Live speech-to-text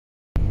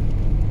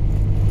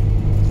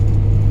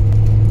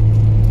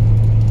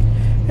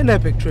An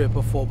epic trip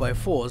of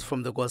 4x4s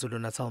from the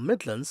KwaZulu-Natal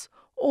Midlands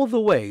all the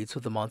way to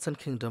the mountain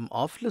kingdom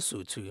of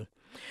Lesotho.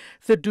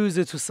 The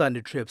Duzi to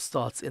Sani trip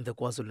starts in the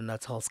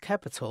KwaZulu-Natal's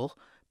capital,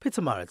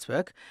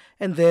 Pietermaritzburg,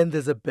 and then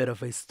there's a bit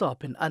of a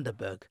stop in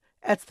Underberg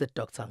at the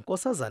Dr.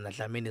 Nkosazana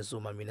Dlamini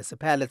Zuma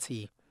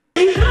municipality.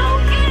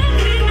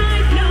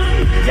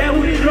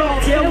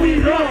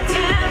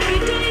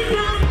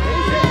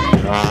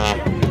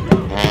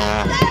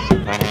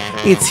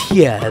 It's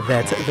here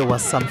that there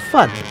was some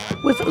fun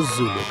with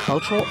Zulu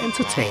cultural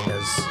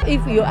entertainers.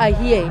 If you are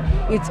here,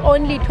 it's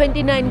only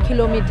 29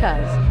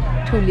 kilometers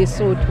to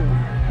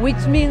Lesotho,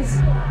 which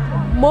means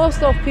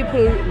most of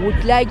people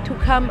would like to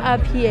come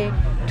up here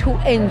to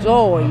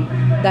enjoy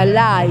the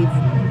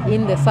life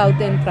in the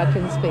southern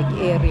Drakensberg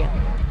area.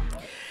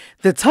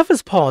 The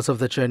toughest part of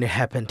the journey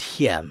happened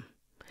here.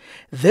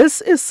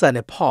 This is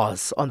Sani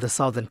Pass on the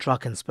southern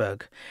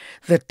Drakensberg.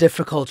 The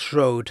difficult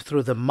road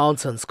through the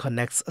mountains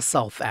connects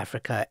South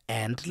Africa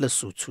and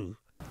Lesotho.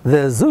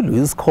 The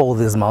Zulus call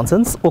these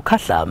mountains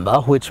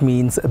Ukahlamba, which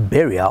means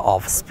barrier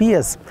of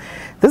spears.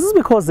 This is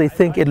because they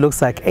think it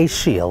looks like a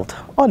shield,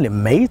 only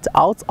made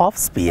out of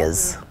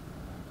spears.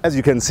 As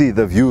you can see,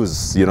 the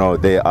views,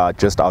 they are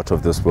just out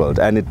of this world,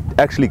 and it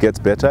actually gets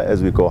better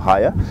as we go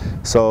higher.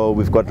 So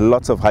we've got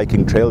lots of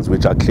hiking trails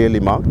which are clearly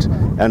marked,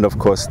 and of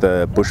course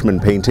the Bushman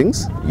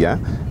paintings,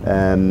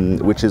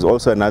 which is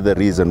also another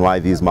reason why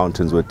these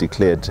mountains were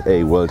declared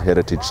a World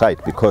Heritage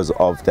Site, because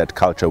of that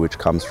culture which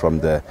comes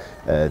from the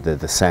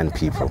San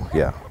people.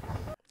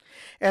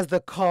 As the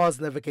cars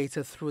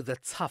navigated through the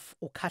tough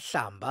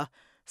Ukahlamba,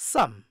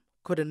 some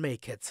couldn't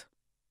make it.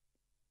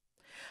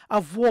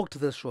 I've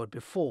walked this road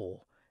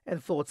before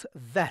and thought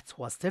that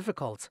was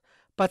difficult,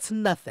 but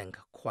nothing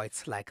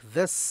quite like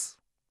this.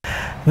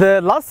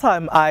 The last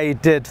time I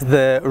did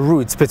the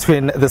route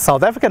between the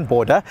South African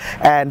border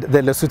and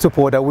the Lesotho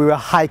border, we were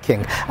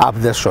hiking up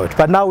this road,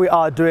 but now we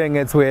are doing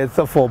it with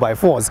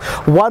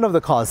 4x4s. One of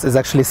the cars is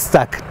actually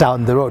stuck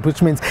down the road,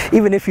 which means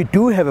even if you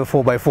do have a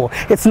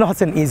 4x4, it's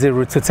not an easy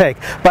route to take,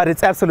 but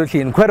it's absolutely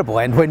incredible.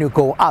 And when you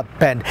go up,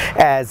 and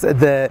as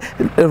the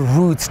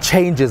route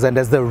changes and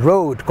as the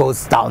road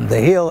goes down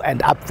the hill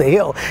and up the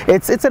hill,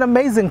 it's an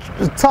amazing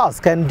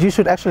task, and you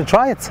should actually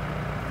try it.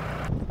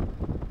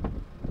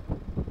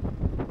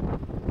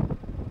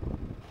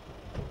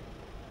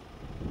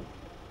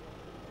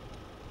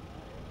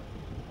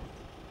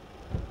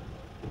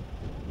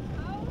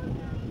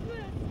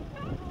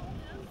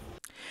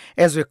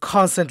 As we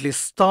constantly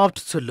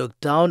stopped to look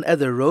down at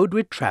the road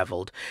we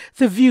travelled,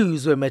 the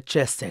views were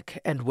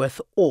majestic and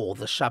with all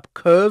the sharp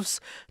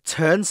curves,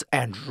 turns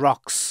and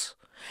rocks.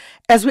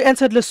 As we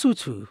entered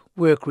Lesotho,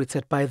 we were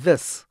greeted by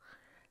this,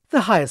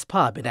 the highest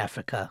pub in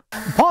Africa.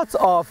 Part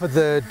of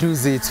the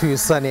Duzi to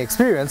Sani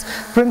experience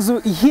brings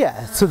you here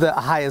to the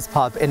highest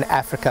pub in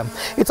Africa.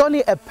 It's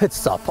only a pit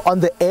stop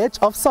on the edge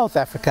of South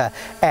Africa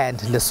and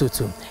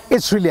Lesotho.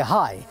 It's really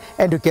high,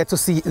 and you get to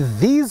see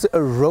these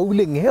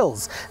rolling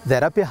hills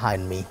that are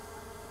behind me.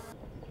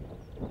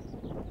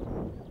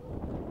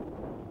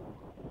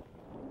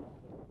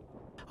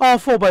 Our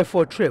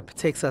 4x4 trip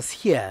takes us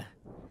here.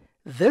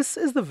 This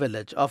is the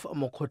village of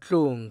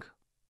Mokotlung.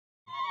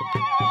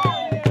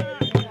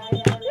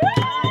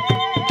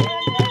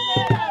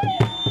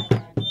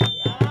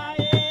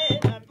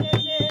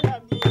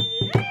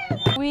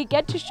 We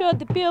get to show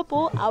the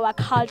people our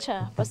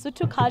culture,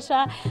 Basotho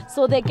culture,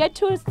 so they get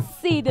to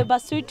see the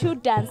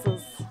Basotho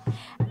dances.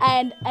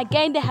 And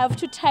again, they have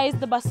to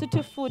taste the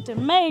Basotho food,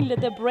 mainly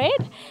the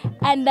bread.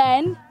 And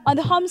then on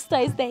the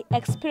homestays, they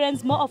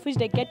experience more of which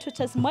they get to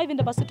taste more, even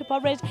the Basotho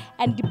porridge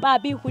and the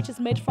babi, which is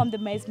made from the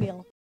maize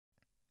meal.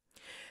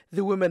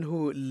 The women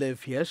who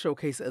live here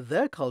showcase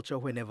their culture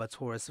whenever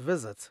tourists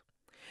visit.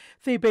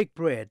 They bake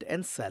bread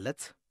and sell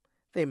it.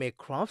 They make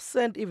crafts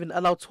and even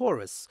allow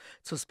tourists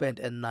to spend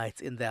a night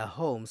in their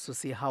homes to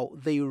see how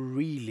they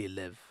really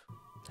live.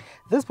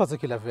 This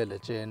particular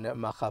village in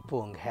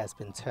Makapung has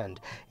been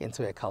turned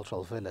into a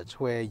cultural village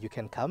where you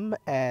can come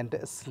and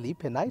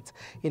sleep a night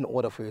in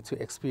order for you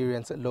to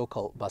experience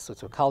local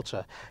Basotho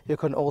culture. You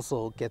can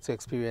also get to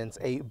experience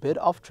a bit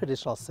of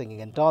traditional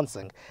singing and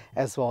dancing,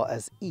 as well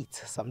as eat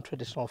some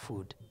traditional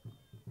food.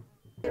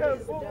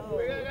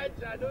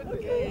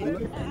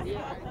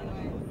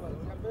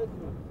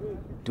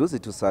 Duzi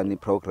to Sani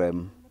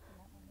program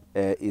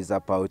is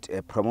about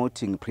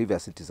promoting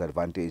previously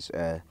disadvantaged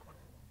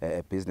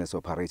business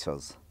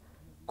operators,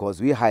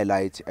 because we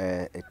highlight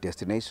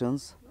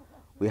destinations,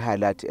 we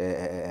highlight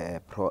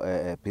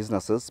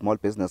businesses, small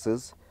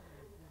businesses,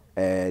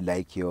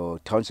 like your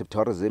township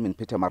tourism in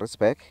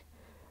Pietermaritzburg,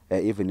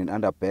 even in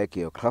Underberg,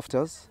 your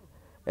crafters,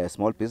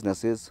 small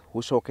businesses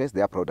who showcase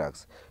their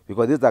products,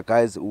 because these are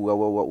guys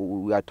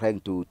we are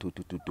trying to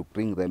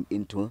bring them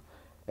into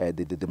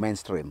the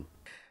mainstream.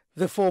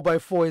 The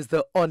 4x4 is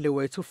the only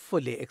way to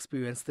fully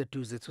experience the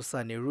Duzi to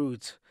Sani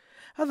route.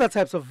 Other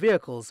types of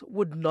vehicles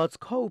would not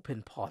cope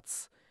in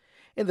parts.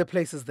 In the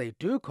places they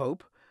do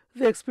cope,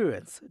 the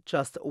experience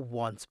just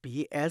won't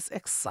be as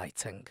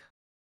exciting.